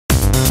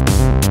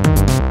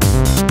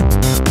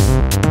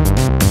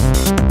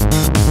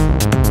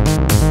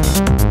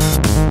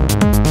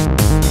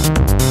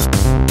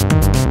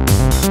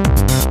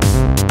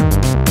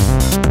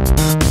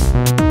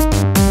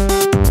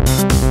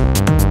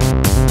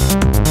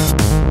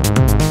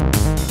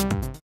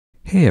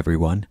Hey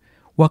everyone,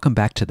 welcome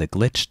back to the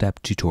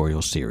GlitchStep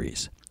tutorial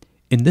series.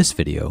 In this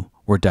video,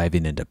 we're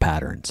diving into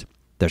patterns.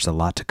 There's a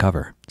lot to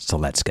cover, so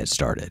let's get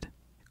started.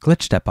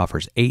 GlitchStep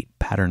offers 8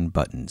 pattern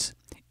buttons,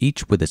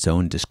 each with its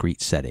own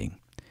discrete setting.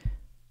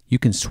 You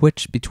can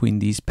switch between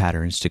these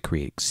patterns to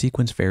create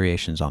sequence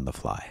variations on the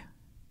fly.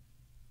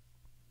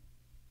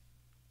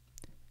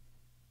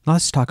 Now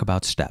let's talk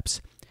about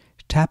steps.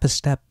 Tap a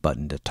step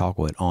button to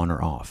toggle it on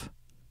or off.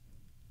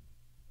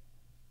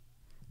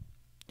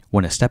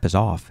 When a step is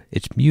off,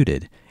 it's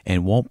muted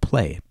and won't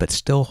play, but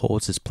still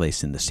holds its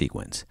place in the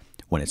sequence.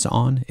 When it's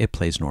on, it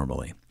plays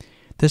normally.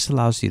 This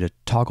allows you to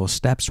toggle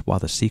steps while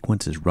the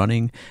sequence is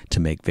running to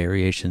make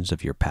variations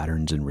of your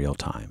patterns in real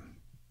time.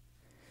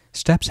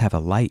 Steps have a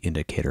light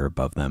indicator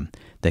above them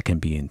that can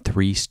be in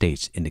 3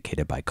 states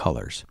indicated by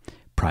colors: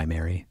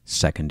 primary,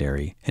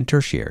 secondary, and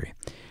tertiary.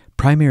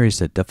 Primary is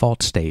the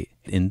default state.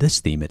 In this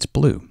theme, it's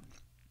blue.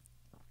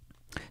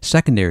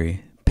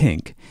 Secondary,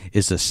 pink,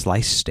 is the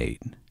slice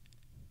state.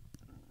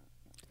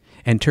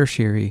 And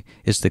tertiary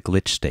is the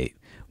glitch state,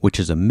 which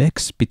is a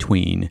mix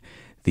between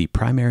the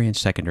primary and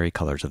secondary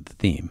colors of the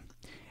theme.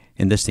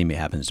 In this theme, it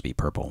happens to be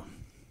purple.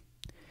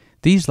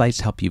 These lights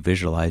help you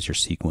visualize your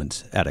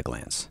sequence at a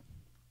glance.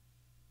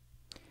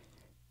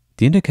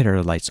 The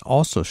indicator lights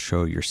also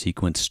show your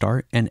sequence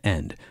start and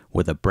end,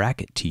 with a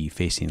bracket T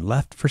facing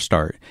left for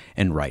start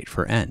and right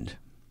for end.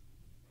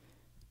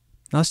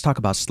 Now let's talk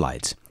about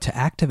slides. To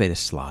activate a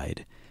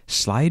slide,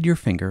 slide your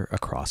finger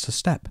across a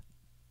step.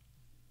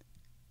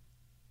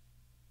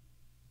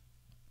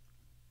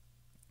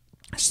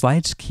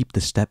 Slides keep the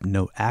step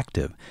note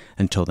active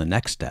until the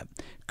next step,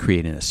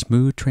 creating a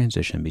smooth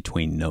transition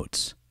between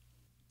notes.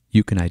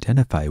 You can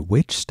identify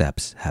which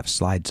steps have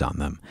slides on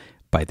them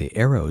by the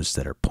arrows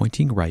that are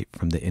pointing right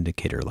from the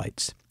indicator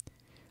lights.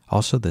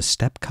 Also, the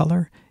step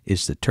color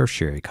is the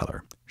tertiary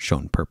color,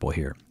 shown purple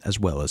here, as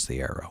well as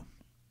the arrow.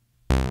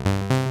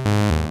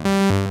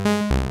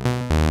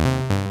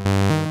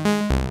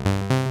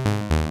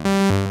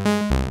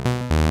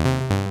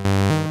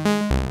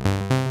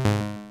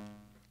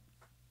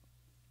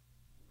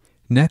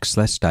 Next,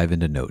 let's dive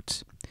into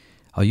notes.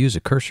 I'll use a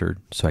cursor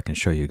so I can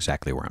show you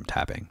exactly where I'm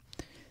tapping.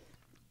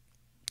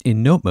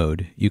 In note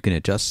mode, you can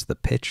adjust the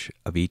pitch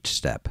of each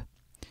step.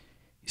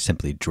 You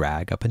simply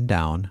drag up and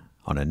down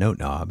on a note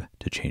knob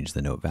to change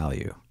the note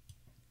value.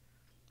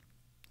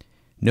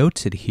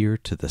 Notes adhere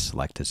to the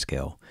selected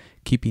scale,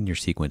 keeping your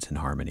sequence in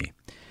harmony.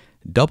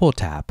 Double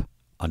tap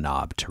a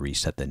knob to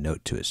reset the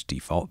note to its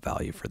default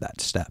value for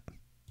that step.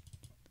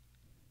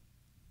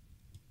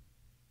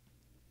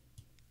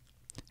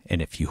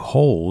 And if you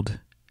hold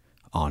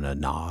on a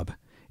knob,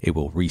 it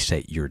will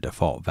reset your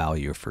default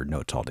value for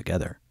notes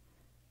altogether.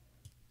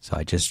 So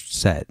I just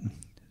set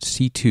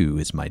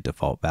C2 is my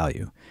default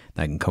value.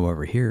 Now I can come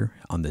over here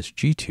on this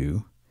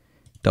G2,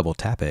 double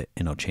tap it,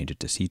 and I'll change it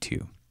to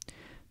C2.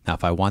 Now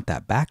if I want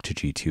that back to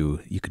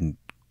G2, you can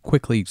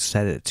quickly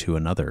set it to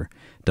another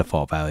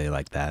default value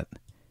like that.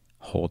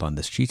 Hold on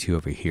this G2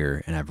 over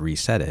here, and I've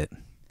reset it.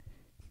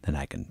 Then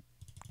I can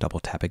double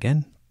tap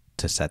again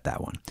to set that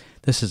one.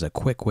 This is a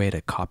quick way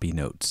to copy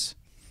notes.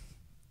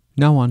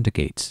 Now on to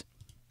gates.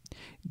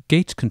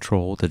 Gates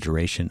control the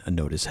duration a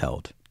note is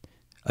held.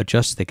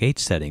 Adjust the gate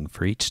setting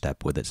for each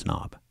step with its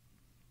knob.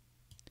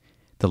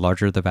 The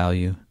larger the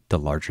value, the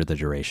larger the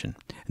duration,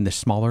 and the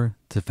smaller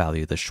the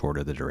value, the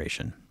shorter the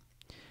duration.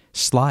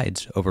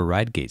 Slides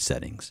override gate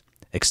settings,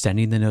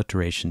 extending the note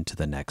duration to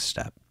the next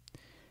step.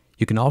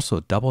 You can also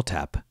double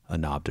tap a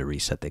knob to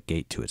reset the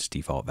gate to its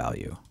default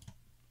value.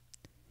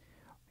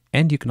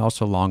 And you can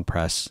also long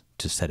press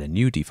to set a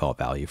new default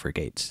value for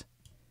gates.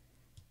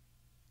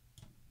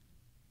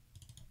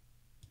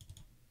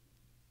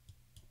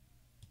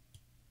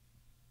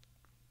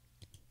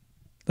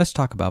 Let's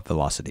talk about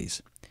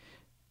velocities.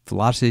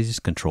 Velocities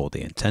control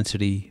the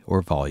intensity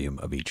or volume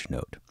of each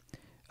note.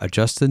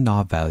 Adjust the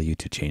knob value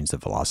to change the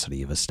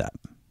velocity of a step.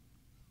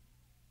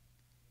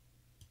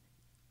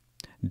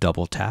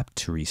 Double tap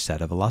to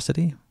reset a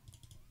velocity,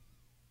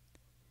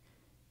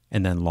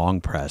 and then long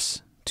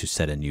press to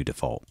set a new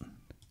default.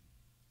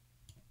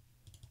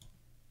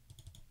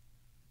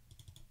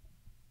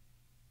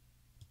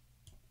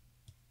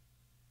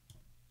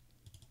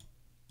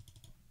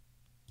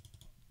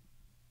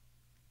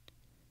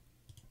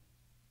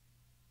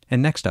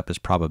 And next up is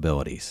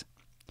probabilities.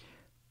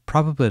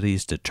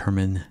 Probabilities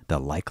determine the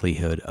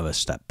likelihood of a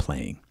step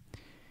playing.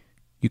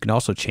 You can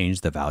also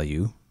change the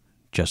value,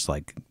 just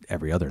like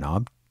every other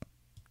knob,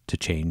 to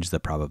change the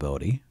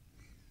probability.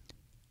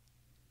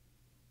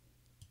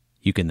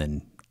 You can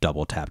then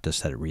double tap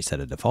to reset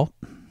a default,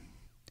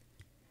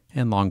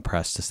 and long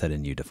press to set a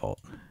new default.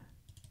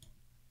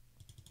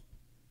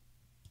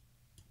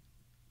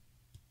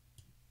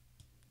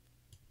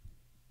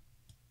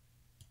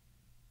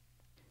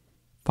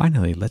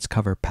 Finally, let's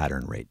cover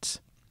pattern rates.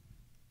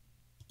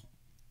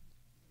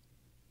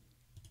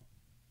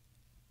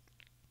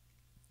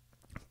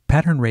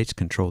 Pattern rates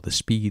control the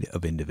speed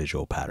of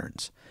individual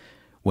patterns.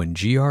 When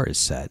GR is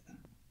set,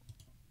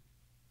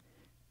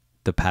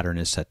 the pattern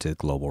is set to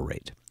global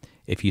rate.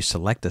 If you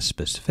select a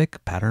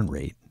specific pattern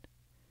rate,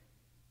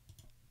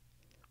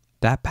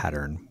 that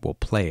pattern will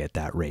play at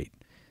that rate,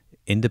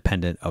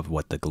 independent of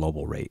what the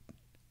global rate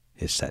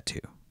is set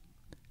to.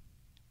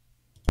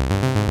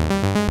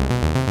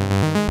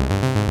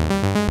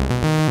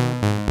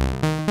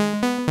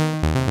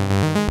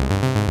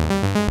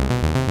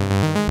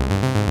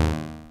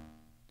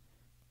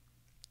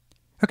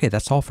 Okay,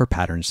 that's all for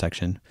pattern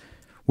section.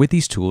 With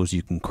these tools,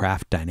 you can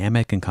craft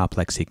dynamic and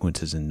complex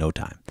sequences in no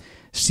time.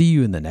 See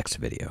you in the next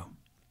video.